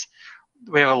sense is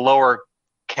we have a lower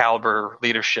caliber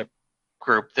leadership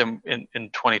group than in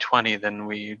 2020 than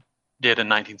we did in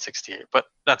 1968, but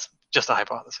that's just a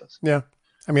hypothesis. Yeah.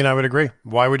 I mean, I would agree.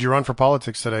 Why would you run for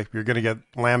politics today? You're going to get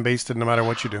lambasted no matter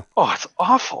what you do. Oh, it's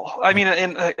awful. I mean,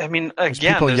 there's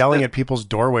again, people yelling at people's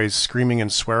doorways, screaming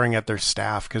and swearing at their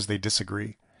staff because they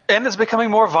disagree. And it's becoming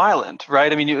more violent,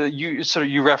 right? I mean,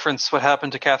 you reference what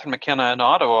happened to Catherine McKenna in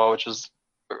Ottawa, which is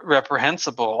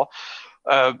reprehensible.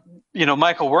 Michael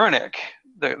Wernick,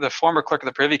 the former clerk of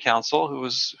the Privy Council, who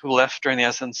left during the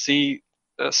SNC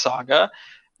saga,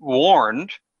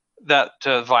 warned that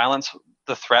violence,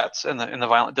 the threats, and the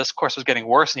violent discourse was getting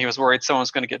worse, and he was worried someone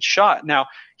was going to get shot. Now,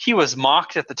 he was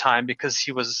mocked at the time because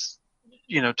he was,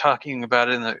 talking about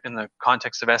it in the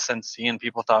context of SNC, and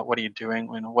people thought, "What are you doing?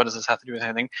 What does this have to do with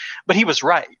anything?" But he was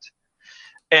right,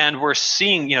 and we're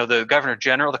seeing, the Governor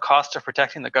General, the cost of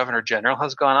protecting the Governor General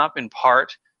has gone up in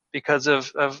part because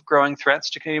of growing threats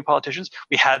to Canadian politicians.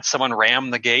 We had someone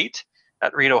ram the gate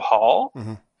at Rideau Hall.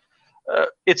 Mm-hmm.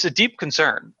 It's a deep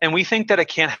concern, and we think that it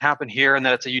can't happen here, and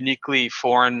that it's a uniquely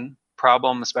foreign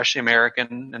problem, especially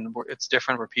American, and it's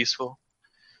different, we're peaceful.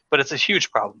 But it's a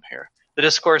huge problem here. The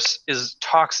discourse is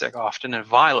toxic often and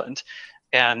violent,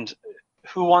 and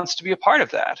who wants to be a part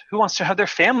of that? Who wants to have their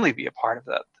family be a part of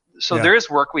that? So There is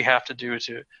work we have to do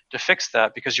to fix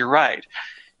that, because you're right.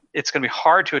 It's going to be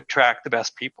hard to attract the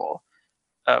best people,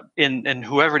 and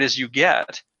whoever it is you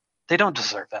get, they don't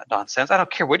deserve that nonsense. I don't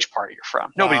care which party you're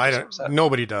from. Nobody deserves that.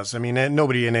 Nobody does. I mean,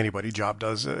 nobody in anybody's job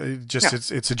does.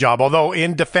 It's a job. Although,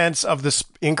 in defense of this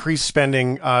increased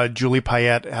spending, Julie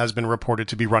Payette has been reported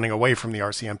to be running away from the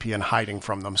RCMP and hiding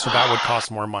from them. So that would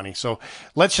cost more money. So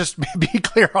let's just be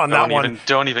clear on that one.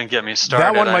 Don't even get me started.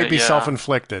 That one might be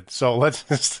self-inflicted. So let's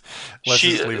just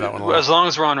leave that one alone. As long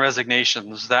as we're on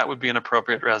resignations, that would be an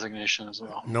appropriate resignation as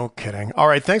well. No kidding. All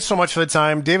right. Thanks so much for the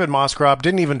time. David Moskrop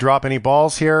didn't even drop any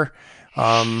balls here.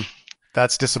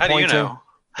 That's disappointing. How do you know?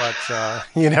 But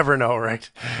you never know, right?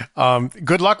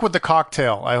 Good luck with the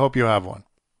cocktail. I hope you have one.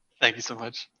 Thank you so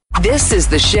much. This is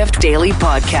the Shift Daily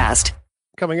Podcast.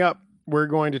 Coming up, we're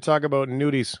going to talk about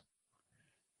nudies.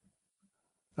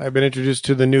 I've been introduced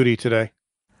to the nudie today.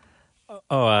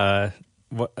 Well,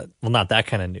 not that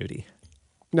kind of nudie.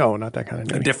 No, not that kind of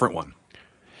nudie. A different one.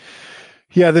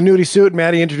 Yeah, the nudie suit.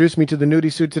 Maddie introduced me to the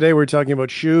nudie suit today. We're talking about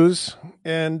shoes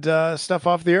and stuff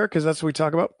off the air, because that's what we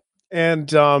talk about. And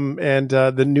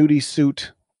the nudie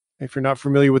suit. If you're not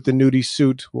familiar with the nudie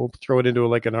suit, we'll throw it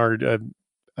into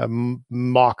a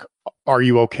mock "Are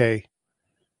you okay?"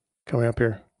 coming up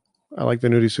here. I like the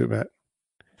nudie suit, Matt.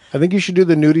 I think you should do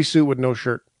the nudie suit with no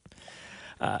shirt.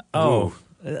 I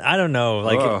don't know.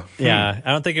 I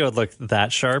don't think it would look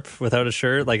that sharp without a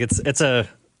shirt. Like it's a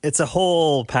It's a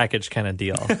whole package kind of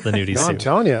deal, the nudie No, suit.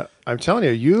 I'm telling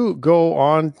you, you go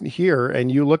on here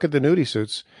and you look at the nudie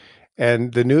suits,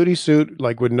 and the nudie suit,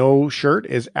 like with no shirt,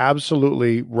 is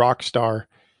absolutely rock star.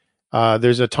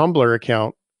 There's a Tumblr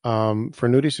account for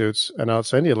nudie suits, and I'll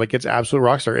send you, like, it's absolute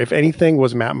rock star. If anything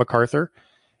was Matt MacArthur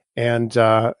and,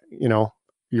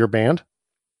 your band,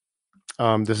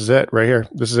 this is it right here.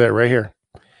 This is it right here.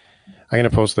 I'm going to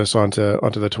post this onto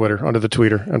the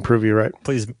tweeter, and prove you right.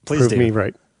 Please prove do. me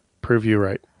right. Prove you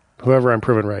right. Whoever I'm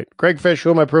proving right. Greg Fish, who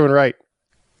am I proving right?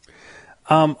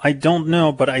 I don't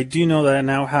know, but I do know that I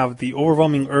now have the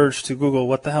overwhelming urge to Google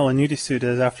what the hell a nudie suit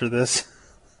is after this.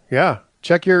 Yeah.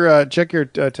 Check your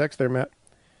text there, Matt.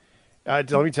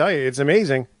 Let me tell you, it's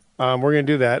amazing. We're going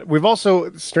to do that. We've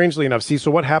also, strangely enough,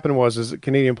 so what happened is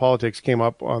Canadian politics came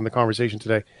up on the conversation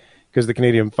today because the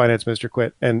Canadian finance minister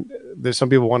quit. And there's some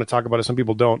people want to talk about it, some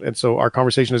people don't. And so our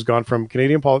conversation has gone from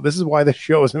Canadian politics. This is why this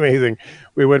show is amazing.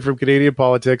 We went from Canadian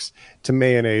politics to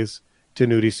mayonnaise to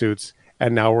nudie suits.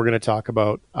 And now we're going to talk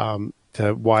about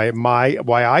why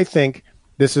I think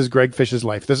this is Greg Fish's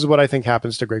life. This is what I think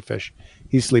happens to Greg Fish.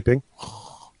 He's sleeping.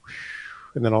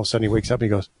 And then all of a sudden he wakes up and he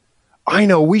goes, I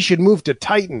know, we should move to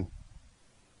Titan.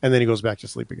 And then he goes back to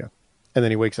sleep again. And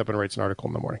then he wakes up and writes an article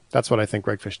in the morning. That's what I think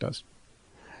Greg Fish does.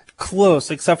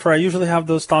 Close, except for I usually have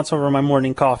those thoughts over my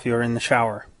morning coffee or in the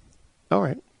shower. All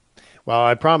right. Well,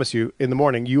 I promise you, in the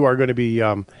morning, you are going to be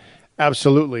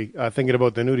absolutely thinking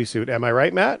about the nudie suit. Am I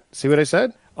right, Matt? See what I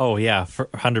said? Oh, yeah, for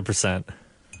 100%.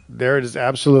 There it is.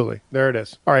 Absolutely. There it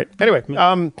is. All right. Anyway,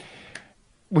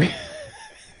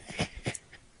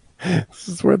 this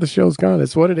is where the show's gone.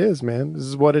 It's what it is, man. This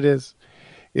is what it is.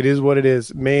 It is what it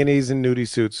is. Mayonnaise and nudie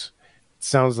suits. It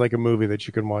sounds like a movie that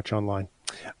you can watch online.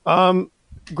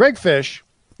 Greg Fish,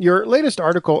 your latest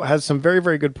article has some very,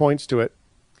 very good points to it,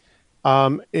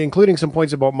 including some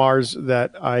points about Mars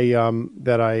that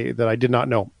I did not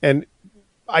know. And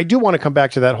I do want to come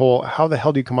back to that whole how the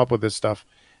hell do you come up with this stuff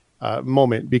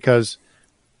moment, because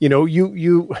you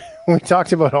we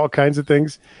talked about all kinds of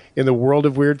things in the world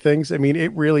of weird things. I mean,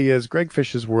 it really is Greg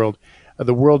Fish's world.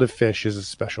 The world of fish is a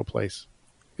special place.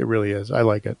 It really is. I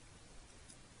like it.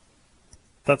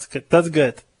 That's good. That's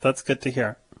good. That's good to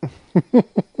hear.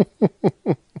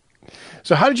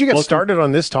 So how did you get started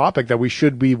on this topic that we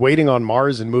should be waiting on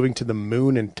Mars and moving to the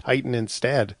moon and Titan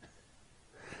instead?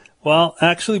 Well,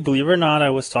 actually, believe it or not, I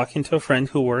was talking to a friend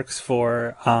who works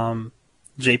for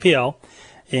JPL,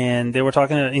 and he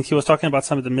was talking about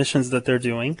some of the missions that they're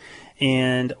doing.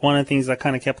 And one of the things that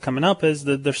kind of kept coming up is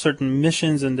that there's certain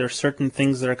missions and there's certain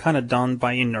things that are kind of done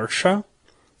by inertia.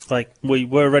 Like, we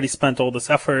already spent all this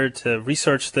effort to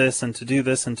research this and to do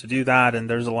this and to do that, and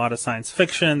there's a lot of science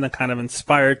fiction that kind of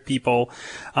inspired people.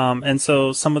 And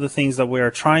so some of the things that we are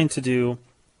trying to do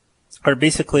are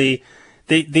basically,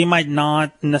 they might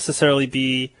not necessarily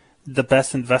be the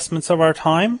best investments of our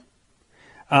time,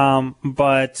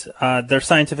 but they're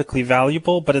scientifically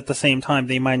valuable, but at the same time,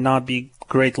 they might not be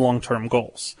great long-term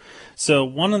goals. So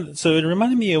it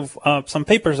reminded me of some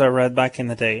papers I read back in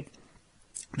the day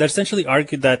that essentially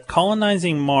argued that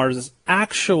colonizing Mars is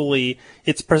actually,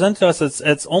 it's presented to us as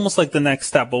it's almost like the next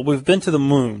step. Well, we've been to the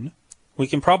moon. We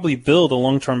can probably build a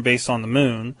long-term base on the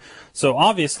moon. So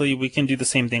obviously we can do the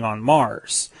same thing on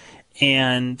Mars.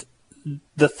 And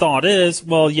the thought is,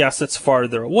 well, yes, it's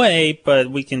farther away, but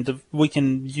we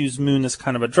can use moon as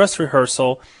kind of a dress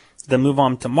rehearsal, then move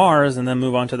on to Mars, and then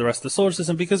move on to the rest of the solar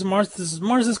system, because Mars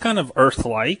is kind of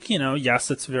Earth-like.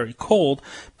 Yes, it's very cold,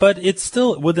 but it's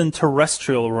still within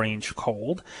terrestrial range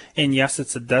cold. And yes,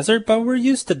 it's a desert, but we're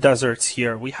used to deserts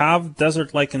here. We have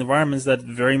desert-like environments that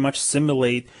very much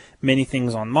simulate many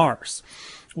things on Mars.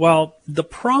 Well, the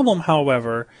problem,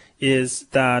 however, is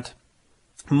that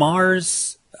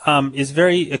Mars is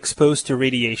very exposed to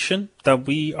radiation that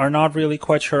we are not really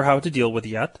quite sure how to deal with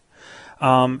yet.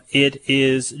 It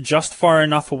is just far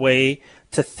enough away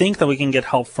to think that we can get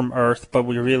help from Earth, but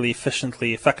we really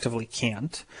effectively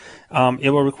can't. It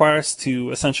will require us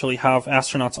to essentially have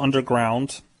astronauts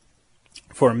underground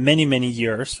for many, many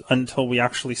years until we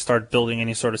actually start building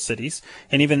any sort of cities.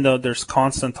 And even though there's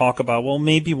constant talk about, well,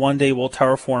 maybe one day we'll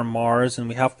terraform Mars, and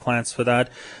we have plans for that,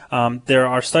 there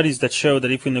are studies that show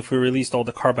that even if we released all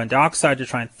the carbon dioxide to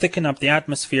try and thicken up the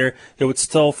atmosphere, it would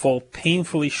still fall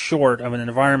painfully short of an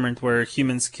environment where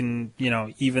humans can,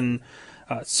 even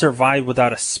survive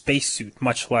without a spacesuit,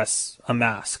 much less a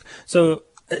mask. So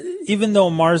even though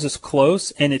Mars is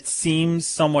close and it seems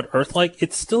somewhat Earth-like,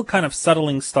 it's still kind of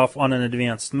settling stuff on an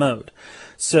advanced mode.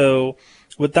 So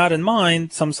with that in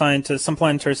mind, some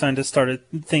planetary scientists started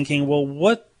thinking, well,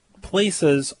 what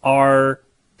places are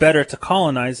better to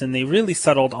colonize? And they really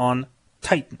settled on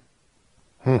Titan.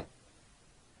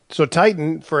 So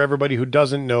Titan, for everybody who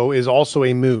doesn't know, is also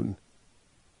a moon.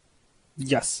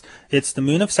 Yes, it's the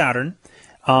moon of Saturn.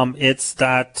 It's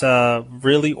that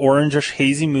really orangish,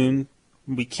 hazy moon.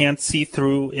 We can't see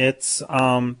through its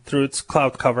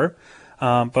cloud cover,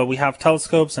 but we have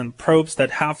telescopes and probes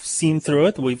that have seen through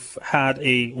it. We've had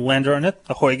a lander on it,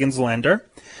 a Huygens lander.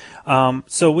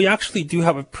 So we actually do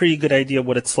have a pretty good idea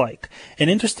what it's like. And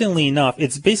interestingly enough,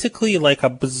 it's basically like a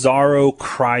bizarro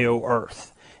cryo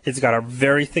Earth. It's got a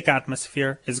very thick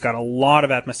atmosphere. It's got a lot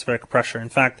of atmospheric pressure. In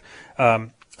fact,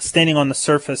 standing on the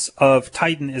surface of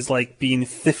Titan is like being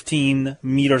 15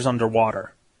 meters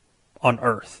underwater on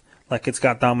Earth. Like it's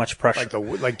got that much pressure.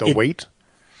 Like the weight?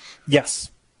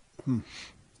 Yes.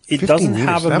 It 15 doesn't meters,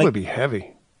 have that would be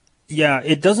heavy. Yeah,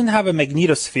 it doesn't have a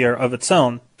magnetosphere of its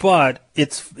own, but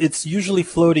it's usually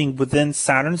floating within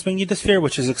Saturn's magnetosphere,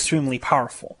 which is extremely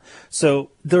powerful.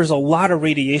 So there's a lot of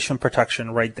radiation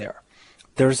protection right there.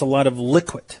 There's a lot of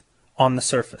liquid on the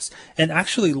surface. And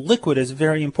actually liquid is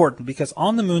very important because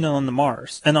on the moon and on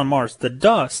Mars, the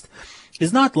dust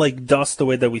is not like dust the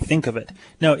way that we think of it.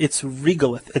 No, it's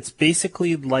regolith. It's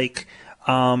basically like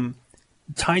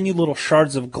tiny little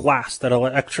shards of glass that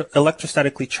are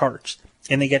electrostatically charged.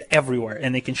 And they get everywhere,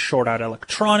 and they can short out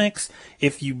electronics.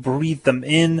 If you breathe them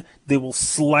in, they will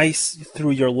slice through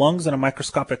your lungs at a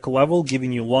microscopic level,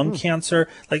 giving you lung cancer.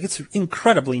 Like, it's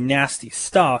incredibly nasty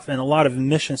stuff, and a lot of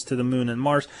missions to the moon and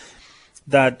Mars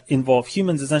that involve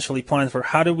humans essentially plan for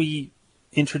how do we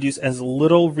introduce as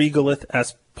little regolith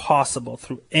as possible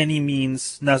through any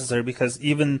means necessary, because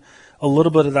even a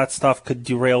little bit of that stuff could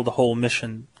derail the whole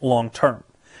mission long term.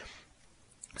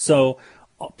 So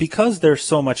because there's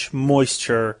so much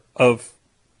moisture of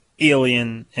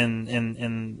alien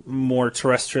and more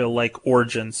terrestrial-like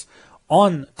origins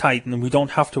on Titan, we don't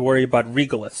have to worry about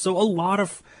regolith. So a lot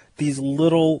of these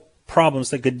little problems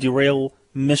that could derail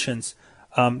missions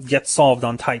get solved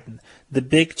on Titan. The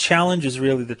big challenge is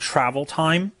really the travel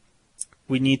time.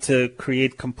 We need to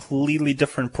create completely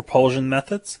different propulsion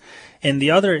methods. And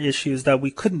the other issue is that we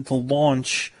couldn't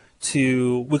launch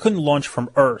from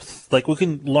Earth. Like, we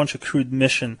couldn't launch a crewed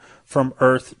mission from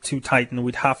Earth to Titan.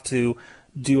 We'd have to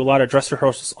do a lot of dress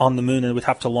rehearsals on the moon, and we'd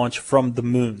have to launch from the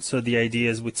moon. So the idea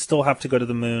is we'd still have to go to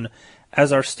the moon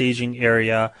as our staging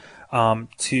area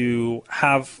to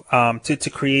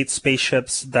create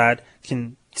spaceships that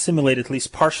can simulate, at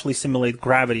least partially simulate,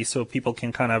 gravity, so people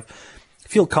can kind of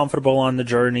feel comfortable on the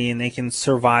journey and they can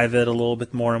survive it a little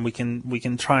bit more, and we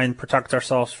can try and protect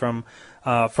ourselves from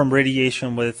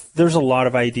radiation. There's a lot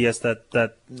of ideas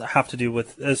that have to do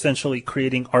with essentially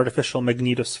creating artificial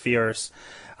magnetospheres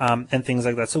and things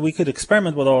like that. So we could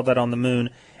experiment with all that on the moon,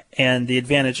 and the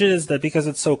advantage is that because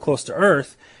it's so close to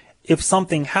Earth, if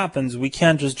something happens, we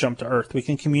can't just jump to Earth. We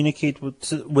can communicate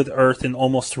with Earth in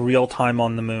almost real time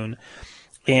on the moon,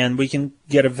 and we can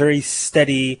get a very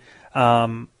steady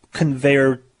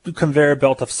conveyor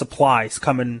belt of supplies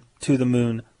coming to the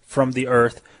moon from the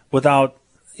Earth without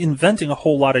inventing a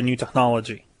whole lot of new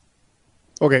technology.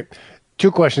 Okay,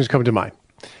 two questions come to mind.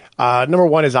 Number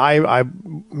one is I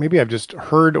maybe I've just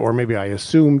heard, or maybe I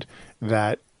assumed,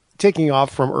 that taking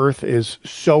off from Earth is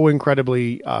so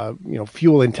incredibly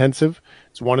fuel intensive.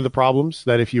 It's one of the problems,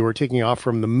 that if you were taking off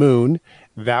from the moon,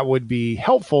 that would be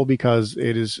helpful because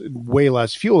it is way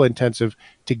less fuel intensive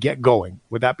to get going.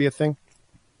 Would that be a thing?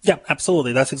 Yeah,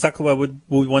 absolutely. That's exactly why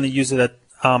we want to use it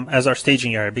as our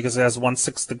staging area, because it has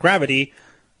 1/6 the gravity,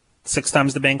 6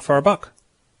 times the bang for our buck.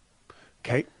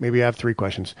 Okay, maybe I have 3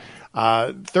 questions.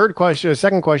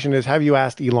 Second question is, have you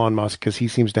asked Elon Musk, because he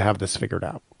seems to have this figured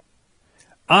out?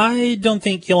 I don't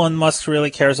think Elon Musk really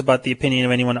cares about the opinion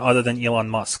of anyone other than Elon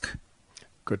Musk.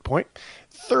 Good point.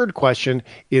 Third question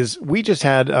is, we just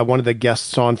had one of the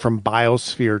guests on from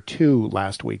Biosphere 2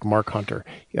 last week, Mark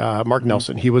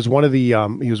Nelson. He was one of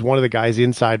the guys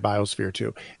inside Biosphere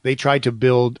 2. They tried to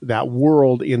build that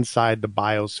world inside the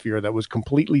biosphere that was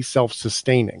completely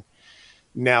self-sustaining.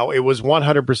 Now, it was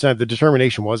 100%, the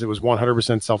determination was it was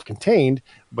 100% self-contained,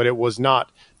 but it was not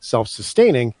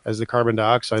self-sustaining as the carbon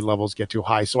dioxide levels get too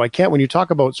high. So when you talk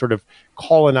about sort of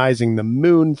colonizing the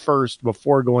moon first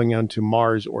before going on to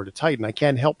Mars or to Titan, I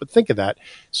can't help but think of that.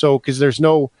 So, because there's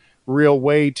no real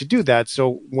way to do that.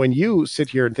 So when you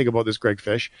sit here and think about this, Greg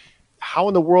Fish, how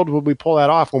in the world would we pull that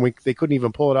off when they couldn't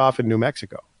even pull it off in New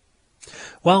Mexico?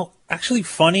 Well, actually,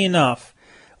 funny enough,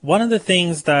 one of the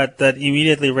things that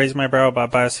immediately raised my brow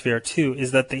about Biosphere 2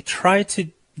 is that they try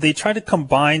to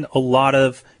combine a lot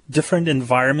of different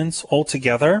environments all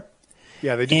together.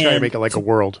 Yeah, they do try to make it like a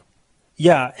world.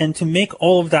 Yeah, and to make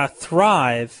all of that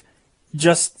thrive,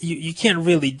 just you can't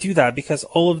really do that because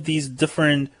all of these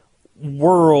different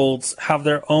worlds have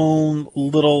their own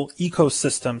little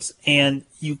ecosystems, and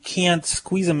you can't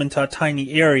squeeze them into a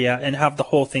tiny area and have the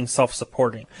whole thing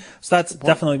self-supporting. So that's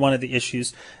definitely one of the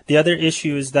issues. The other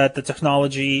issue is that the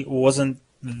technology wasn't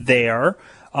there.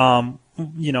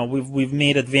 We've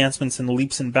made advancements in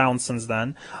leaps and bounds since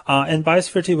then. And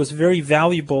biosecurity was very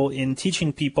valuable in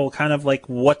teaching people kind of like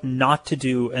what not to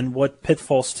do and what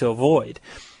pitfalls to avoid.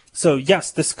 So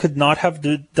yes, this could not have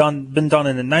been done in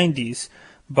the 90s,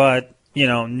 but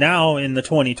now in the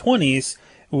 2020s,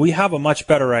 we have a much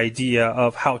better idea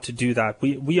of how to do that.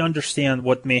 We understand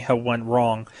what may have went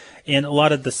wrong, and a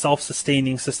lot of the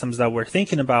self-sustaining systems that we're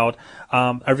thinking about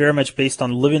are very much based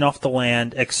on living off the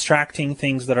land, extracting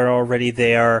things that are already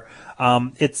there.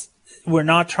 We're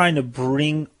not trying to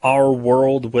bring our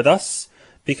world with us,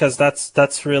 because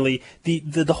that's really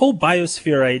the whole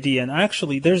biosphere idea. And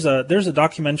actually, there's a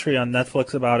documentary on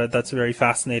Netflix about it that's very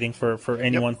fascinating for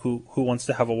anyone who wants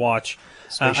to have a watch.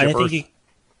 And I think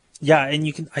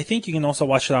I think you can also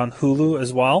watch it on Hulu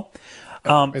as well.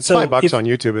 It's $5 on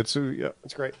YouTube.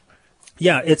 It's great.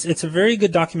 Yeah, it's a very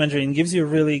good documentary and gives you a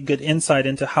really good insight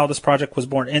into how this project was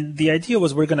born. And the idea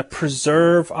was we're going to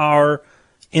preserve our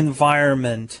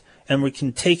environment, and we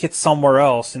can take it somewhere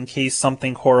else in case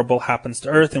something horrible happens to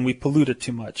Earth and we pollute it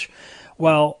too much.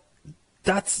 Well,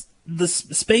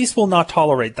 space will not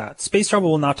tolerate that. Space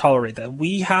travel will not tolerate that.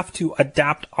 We have to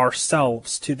adapt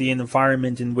ourselves to the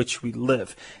environment in which we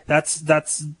live. That's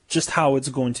just how it's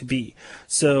going to be.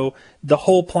 So the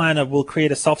whole plan of we'll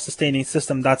create a self-sustaining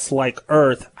system that's like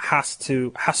Earth has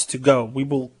to go. We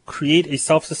will create a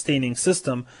self-sustaining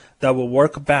system that will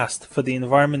work best for the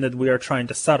environment that we are trying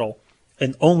to settle,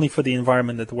 and only for the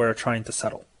environment that we're trying to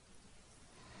settle.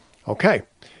 Okay.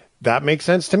 That makes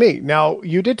sense to me. Now,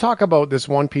 you did talk about this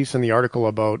one piece in the article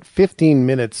about 15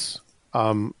 minutes.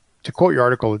 To quote your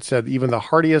article, it said even the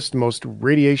hardiest, most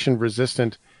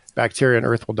radiation-resistant bacteria on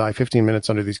Earth will die 15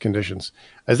 minutes under these conditions.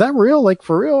 Is that real? Like,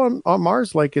 for real on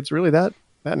Mars? Like, it's really that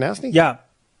nasty? Yeah.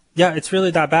 Yeah, it's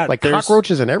really that bad. Like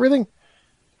cockroaches and everything?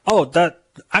 Oh, that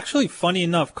actually, funny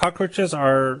enough, cockroaches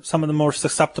are some of the more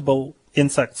susceptible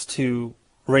insects to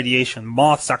radiation.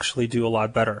 Moths actually do a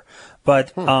lot better.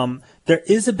 But there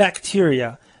is a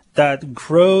bacteria that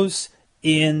grows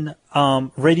in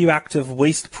radioactive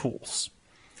waste pools.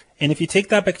 And if you take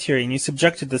that bacteria and you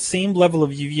subject it to the same level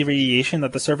of UV radiation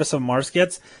that the surface of Mars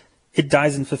gets, it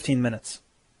dies in 15 minutes.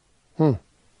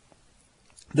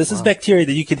 This is bacteria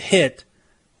that you could hit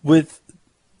with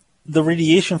the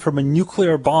radiation from a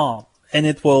nuclear bomb, and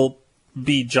it will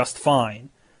be just fine.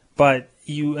 But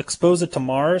you expose it to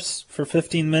Mars for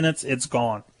 15 minutes, it's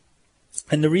gone.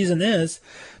 And the reason is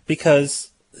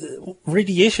because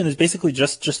radiation is basically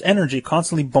just energy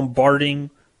constantly bombarding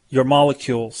your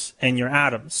molecules and your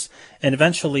atoms. And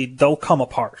eventually they'll come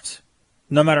apart.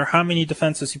 No matter how many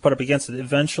defenses you put up against it,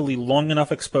 eventually long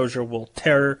enough exposure will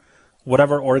tear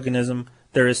whatever organism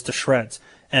there is to shreds.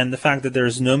 And the fact that there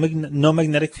is no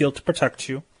magnetic field to protect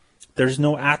you, there's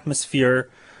no atmosphere.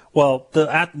 Well,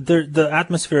 the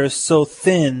atmosphere is so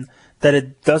thin that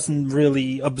it doesn't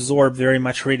really absorb very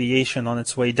much radiation on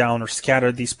its way down or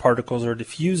scatter these particles or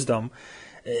diffuse them.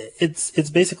 It's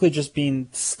basically just being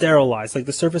sterilized. Like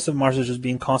the surface of Mars is just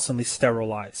being constantly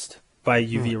sterilized by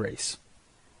UV rays.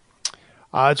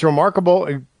 It's remarkable.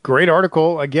 A great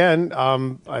article. Again,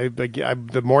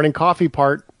 the morning coffee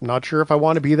part, not sure if I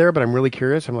want to be there, but I'm really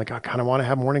curious. I'm like, I kind of want to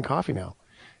have morning coffee now.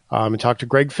 And talk to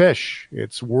Greg Fish.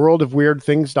 It's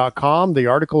worldofweirdthings.com. The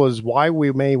article is Why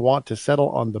We May Want to Settle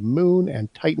on the Moon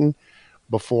and Titan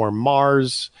Before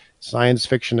Mars. Science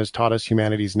fiction has taught us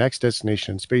humanity's next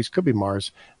destination in space could be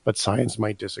Mars, but science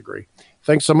might disagree.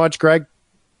 Thanks so much, Greg.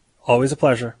 Always a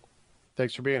pleasure.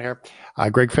 Thanks for being here.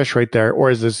 Greg Fish right there, or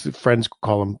as his friends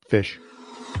call him, Fish.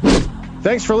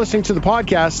 Thanks for listening to the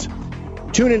podcast.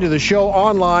 Tune into the show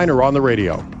online or on the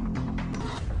radio.